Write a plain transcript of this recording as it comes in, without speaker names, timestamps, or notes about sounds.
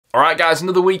Alright guys,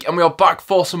 another week and we are back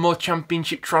for some more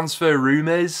Championship transfer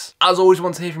rumours. As always, I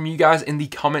want to hear from you guys in the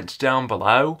comments down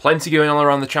below. Plenty going on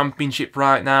around the Championship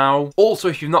right now. Also,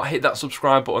 if you've not hit that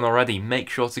subscribe button already, make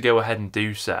sure to go ahead and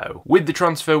do so. With the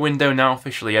transfer window now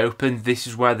officially open, this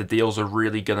is where the deals are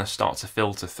really going to start to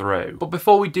filter through. But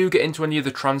before we do get into any of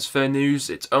the transfer news,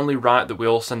 it's only right that we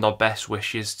all send our best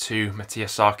wishes to Matija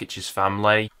Sarkic's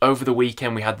family. Over the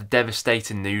weekend we had the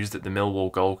devastating news that the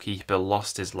Millwall goalkeeper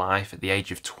lost his life at the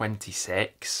age of 26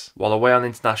 while away on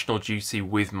international duty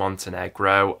with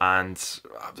Montenegro, and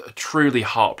truly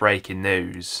heartbreaking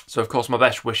news. So of course my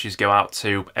best wishes go out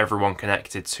to everyone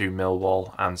connected to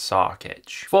Millwall and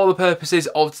Sarkic. For the purposes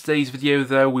of today's video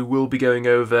though, we will be going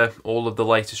over all of the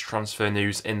latest transfer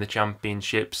news in the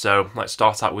Championship, so let's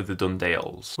start out with the done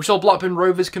deals. We saw Blackburn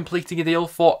Rovers completing a deal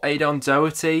for Aidan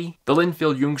Doherty. The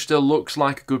Linfield youngster looks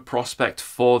like a good prospect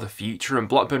for the future, and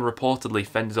Blackburn reportedly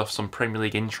fended off some Premier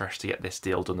League interest to get this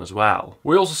deal done as well.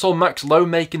 We also saw Max Lowe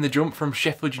making the jump from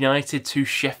Sheffield United to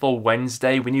Sheffield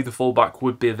Wednesday. We knew the fullback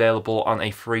would be available on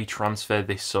a free transfer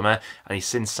this summer, and he's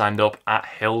since signed up at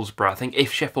Hillsborough. I think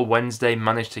if Sheffield Wednesday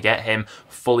managed to get him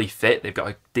fully fit, they've got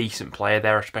a decent player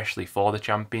there, especially for the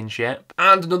Championship.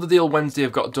 And another deal Wednesday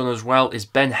have got done as well is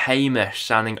Ben Hamer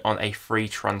signing on a free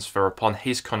transfer upon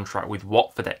his contract with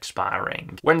Watford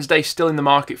expiring. Wednesday still in the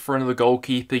market for another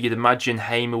goalkeeper. You'd imagine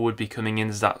Hamer would be coming in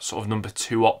as that sort of number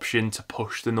 2 option to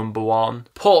push the number 1.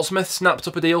 Portsmouth snapped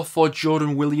up a deal for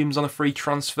Jordan Williams on a free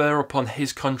transfer upon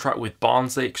his contract with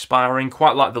Barnsley expiring.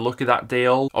 Quite like the look of that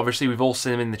deal. Obviously we've all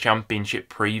seen him in the Championship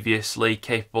previously,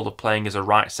 capable of playing as a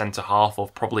right centre half or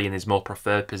probably in his more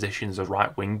preferred position as a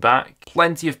right wing back.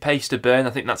 Plenty of pace to burn. I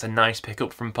think that's a nice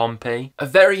pickup from Pompey. A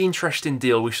very interesting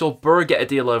deal. We saw Borough get a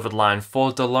deal over the line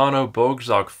for Delano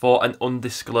Borgzog for an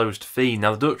undisclosed fee.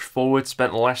 Now the Dutch forward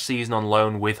spent last season on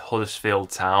loan with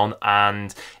Huddersfield Town,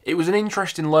 and it was an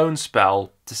interesting loan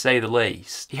spell to say the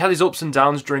least. He had his ups and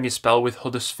downs during his spell with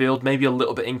Huddersfield, maybe a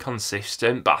little bit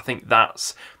inconsistent, but I think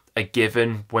that's a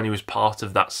given when he was part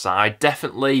of that side.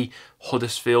 Definitely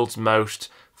Huddersfield's most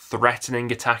threatening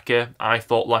attacker, I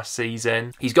thought, last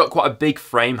season. He's got quite a big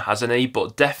frame, hasn't he?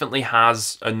 But definitely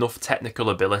has enough technical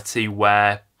ability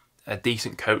where a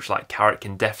decent coach like Carrick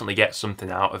can definitely get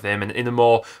something out of him, and in a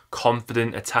more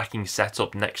confident attacking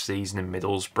setup next season in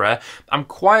Middlesbrough, I'm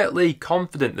quietly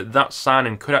confident that that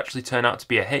signing could actually turn out to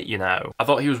be a hit, you know. I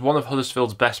thought he was one of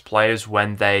Huddersfield's best players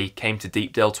when they came to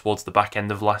Deepdale towards the back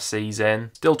end of last season.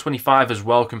 Still 25 as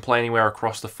well, can play anywhere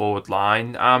across the forward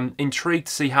line. I'm intrigued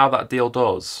to see how that deal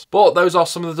does. But those are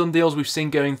some of the done deals we've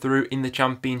seen going through in the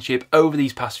Championship over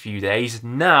these past few days.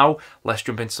 Now, let's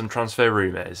jump into some transfer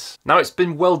rumours. Now, it's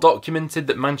been well documented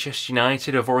that Manchester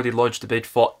United have already lodged a bid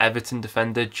for Everton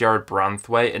defender Jarrad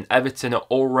Branthwaite, and Everton are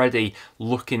already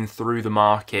looking through the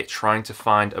market trying to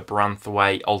find a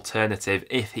Branthwaite alternative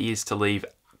if he is to leave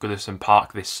Goodison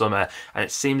Park this summer, and it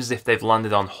seems as if they've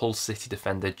landed on Hull City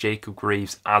defender Jacob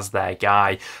Greaves as their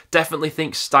guy. Definitely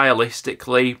think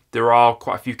stylistically there are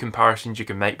quite a few comparisons you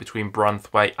can make between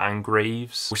Branthwaite and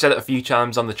Greaves. We've said it a few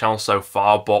times on the channel so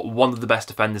far, but one of the best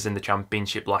defenders in the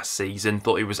Championship last season.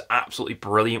 Thought he was absolutely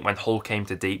brilliant when Hull came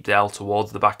to Deepdale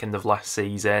towards the back end of last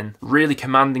season. Really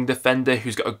commanding defender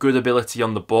who's got a good ability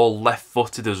on the ball,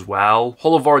 left-footed as well.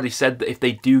 Hull have already said that if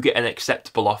they do get an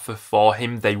acceptable offer for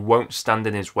him, they won't stand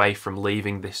in his way from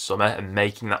leaving this summer and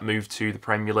making that move to the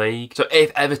Premier League. So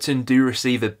if Everton do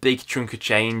receive a big chunk of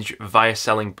change via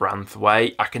selling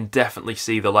Branthwaite, I can definitely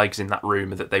see the legs in that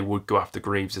rumour that they would go after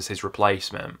Greaves as his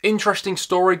replacement. Interesting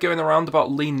story going around about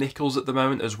Lee Nichols at the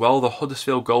moment as well. The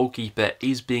Huddersfield goalkeeper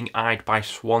is being eyed by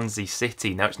Swansea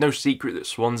City. Now, it's no secret that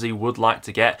Swansea would like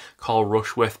to get Carl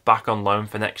Rushworth back on loan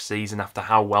for next season after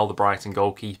how well the Brighton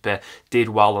goalkeeper did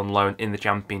while on loan in the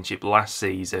Championship last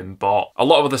season, but a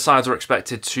lot of other sides are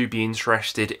expected to be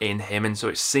interested in him, and so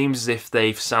it seems as if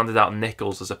they've sounded out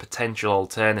Nichols as a potential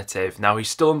alternative. Now, he's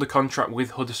still under contract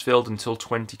with Huddersfield until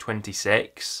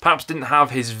 2026. Perhaps didn't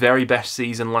have his very best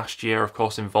season last year, of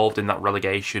course involved in that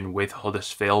relegation with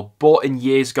Huddersfield, but in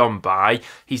years gone by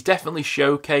he's definitely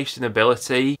showcased an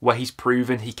ability where he's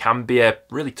proven he can be a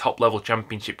really top level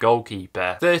Championship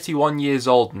goalkeeper. 31 years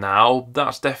old now,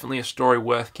 that's definitely a story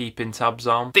worth keeping tabs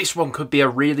on. This one could be a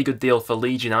really good deal for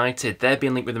Leeds United. They're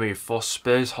being linked with a move for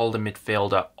Spurs holding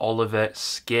midfielder Oliver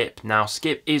Skipp. Now,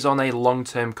 Skipp is on a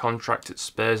long-term contract at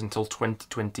Spurs until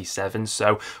 2027,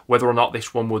 so whether or not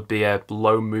this one would be a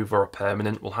loan move or a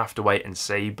permanent, we'll have to wait and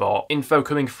see. But info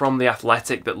coming from The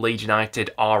Athletic that Leeds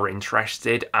United are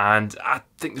interested, and I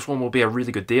think this one will be a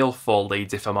really good deal for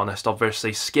Leeds, if I'm honest.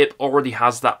 Obviously, Skipp already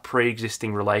has that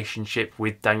pre-existing relationship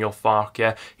with Daniel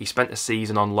Farke. He spent a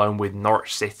season on loan with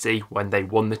Norwich City when they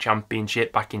won the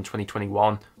Championship back in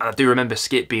 2021. And I do remember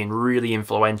Skipp being really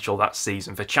influential that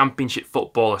season, for Championship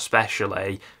football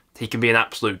especially. He can be an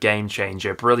absolute game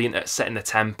changer, brilliant at setting the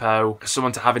tempo,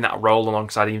 someone to have in that role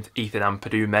alongside Ethan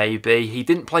Ampadu maybe. He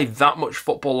didn't play that much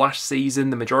football last season.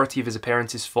 The majority of his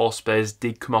appearances for Spurs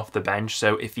did come off the bench,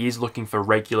 so if he is looking for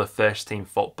regular first team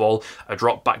football, a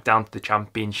drop back down to the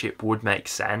Championship would make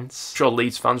sense. I'm sure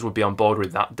Leeds fans would be on board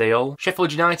with that deal.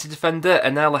 Sheffield United defender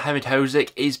Anel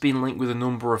Ahmedhodzic is being linked with a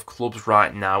number of clubs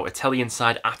right now. Italian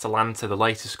side Atalanta, the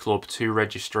latest club to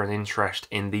register an interest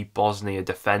in the Bosnia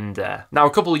defender. Now,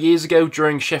 a couple of years ago,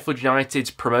 during Sheffield United's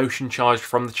promotion charge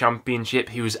from the Championship,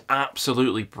 he was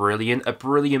absolutely brilliant. A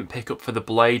brilliant pickup for the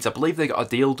Blades. I believe they got a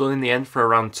deal done in the end for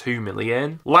around $2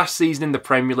 million. Last season in the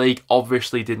Premier League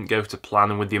obviously didn't go to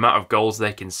plan, and with the amount of goals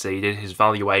they conceded, his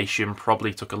valuation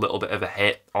probably took a little bit of a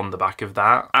hit on the back of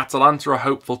that. Atalanta are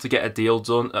hopeful to get a deal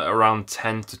done at around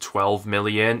 10 to 12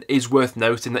 million. It is worth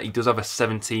noting that he does have a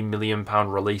 £17 million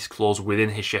release clause within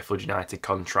his Sheffield United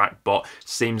contract, but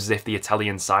seems as if the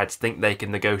Italian sides think they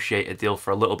can negotiate a deal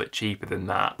for a little bit cheaper than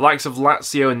that. The likes of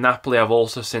Lazio and Napoli I've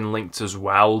also seen linked as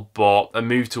well, but a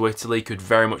move to Italy could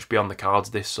very much be on the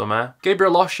cards this summer.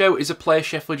 Gabriel Osho is a player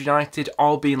Sheffield United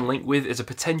are being linked with as a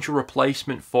potential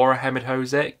replacement for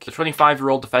Ahmedhodzic. The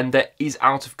 25-year-old defender is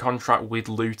out of contract with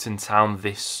Luton Town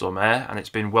this summer, and it's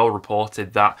been well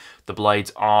reported that the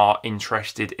Blades are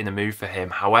interested in a move for him.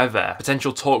 However,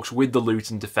 potential talks with the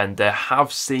Luton defender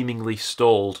have seemingly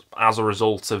stalled as a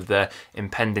result of the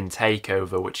impending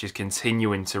takeover, which is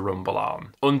continuing to rumble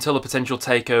on. Until a potential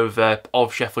takeover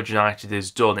of Sheffield United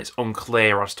is done, it's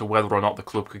unclear as to whether or not the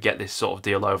club could get this sort of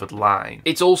deal over the line.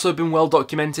 It's also been well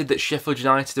documented that Sheffield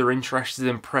United are interested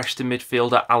in Preston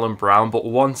midfielder Alan Brown, but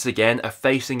once again are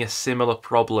facing a similar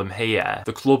problem here.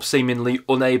 The club seemingly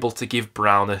unable to give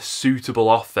Brown a suitable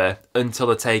offer until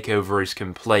a takeover is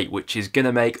complete, which is going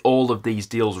to make all of these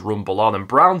deals rumble on. And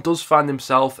Brown does find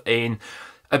himself in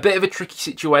a bit of a tricky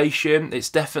situation. It's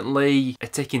definitely a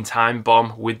ticking time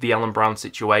bomb with the Alan Brown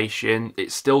situation.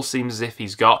 It still seems as if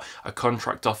he's got a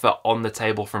contract offer on the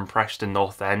table from Preston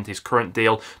North End. His current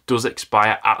deal does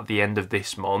expire at the end of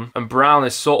this month, and Brown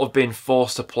has sort of been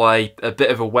forced to play a bit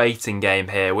of a waiting game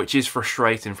here, which is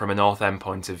frustrating from a North End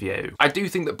point of view. I do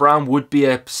think that Brown would be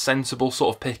a sensible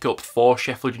sort of pickup for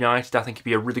Sheffield United. I think he'd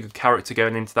be a really good character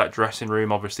going into that dressing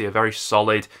room. Obviously a very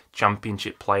solid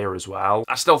Championship player as well.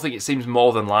 I still think it seems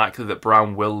more than likely that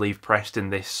Brown will leave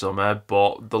Preston this summer,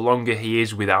 but the longer he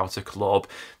is without a club,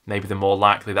 maybe the more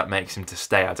likely that makes him to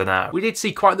stay, I don't know. We did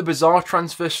see quite the bizarre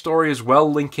transfer story as well,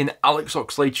 linking Alex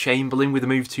Oxlade-Chamberlain with a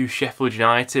move to Sheffield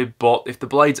United, but if the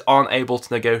Blades aren't able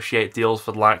to negotiate deals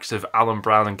for the likes of Alan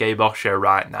Brown and Gabe Osho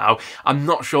right now, I'm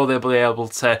not sure they'll be able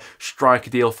to strike a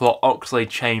deal for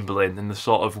Oxlade-Chamberlain and the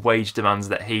sort of wage demands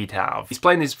that he'd have. He's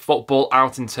playing his football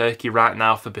out in Turkey right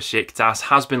now for Besiktas,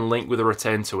 has been linked with a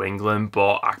return to England,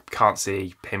 but I can't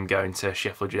see him going to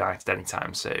Sheffield United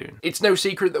anytime soon. It's no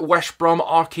secret that West Brom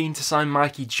are keen to sign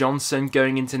Mikey Johnson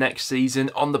going into next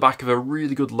season on the back of a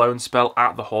really good loan spell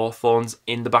at the Hawthorns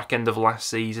in the back end of last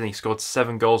season. He scored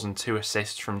 7 goals and 2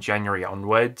 assists from January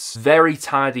onwards. Very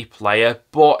tidy player,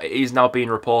 but it is now being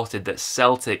reported that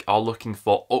Celtic are looking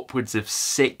for upwards of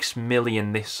 $6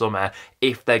 million this summer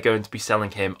if they're going to be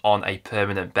selling him on a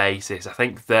permanent basis. I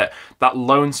think that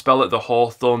loan spell at the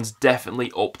Hawthorns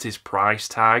definitely upped his price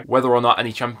tag. Whether or not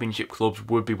any Championship clubs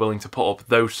would be willing to put up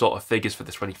those sort of figures for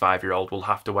the 25-year-old, we'll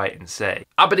have to wait and see.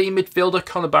 Aberdeen midfielder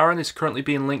Conor Barron is currently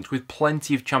being linked with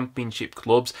plenty of Championship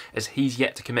clubs, as he's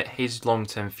yet to commit his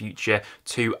long-term future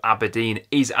to Aberdeen.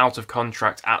 Is out of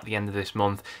contract at the end of this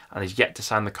month and is yet to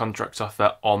sign the contract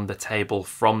offer on the table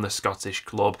from the Scottish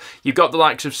club. You've got the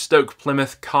likes of Stoke,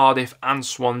 Plymouth, Cardiff and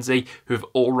Swansea who have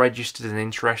all registered an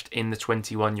interest in the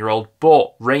 21-year-old,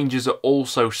 but Rangers are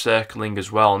also circling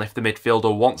as well, and if the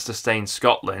midfielder wants to stay in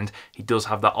Scotland, he does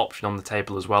have that option on the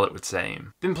table as well, it would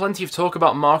seem. Been plenty of talk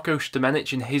about Marko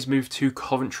Stamenic and his move to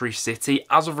Coventry City.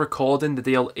 As of recording, the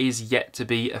deal is yet to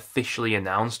be officially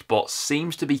announced, but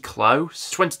seems to be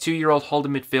close. 22-year-old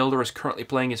holding midfielder is currently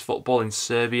playing his football in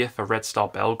Serbia for Red Star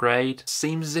Belgrade.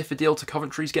 Seems as if a deal to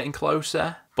Coventry is getting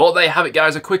closer. But there you have it,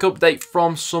 guys, a quick update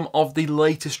from some of the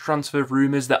latest transfer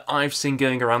rumours that I've seen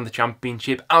going around the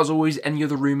Championship. As always, any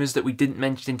other rumours that we didn't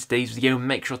mention in today's video,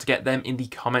 make sure to get them in the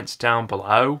comments down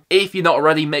below. If you're not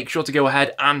already, make sure to go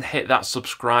ahead and hit that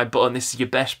subscribe button. This is your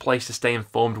best place to stay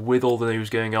informed with all the news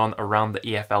going on around the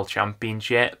EFL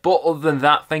Championship. But other than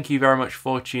that, thank you very much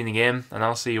for tuning in, and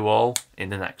I'll see you all in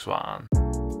the next one.